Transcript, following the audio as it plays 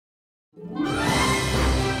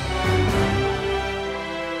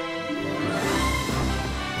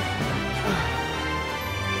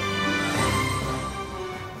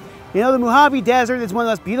You know, the Mojave Desert is one of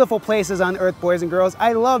the most beautiful places on earth, boys and girls.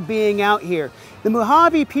 I love being out here. The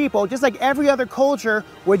Mojave people, just like every other culture,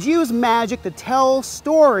 would use magic to tell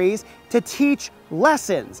stories to teach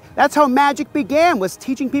lessons. That's how magic began, was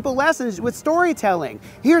teaching people lessons with storytelling.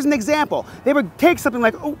 Here's an example. They would take something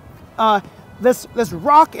like this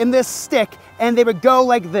rock and this stick, and they would go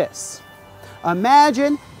like this.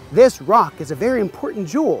 Imagine this rock is a very important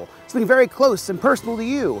jewel, something very close and personal to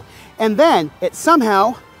you. And then it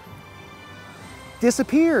somehow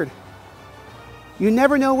disappeared. You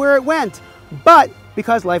never know where it went, but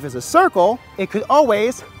because life is a circle, it could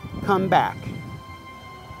always come back.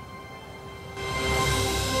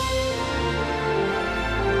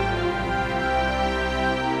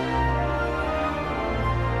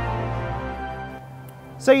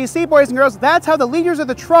 So you see, boys and girls, that's how the leaders of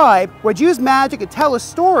the tribe would use magic to tell a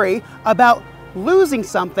story about losing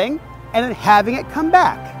something and then having it come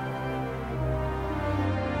back.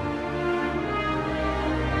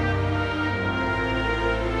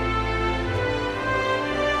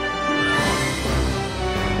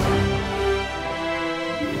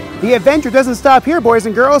 The adventure doesn't stop here, boys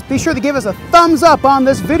and girls. Be sure to give us a thumbs up on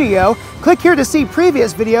this video. Click here to see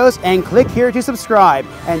previous videos and click here to subscribe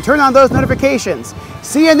and turn on those notifications.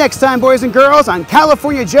 See you next time, boys and girls, on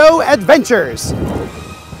California Joe Adventures.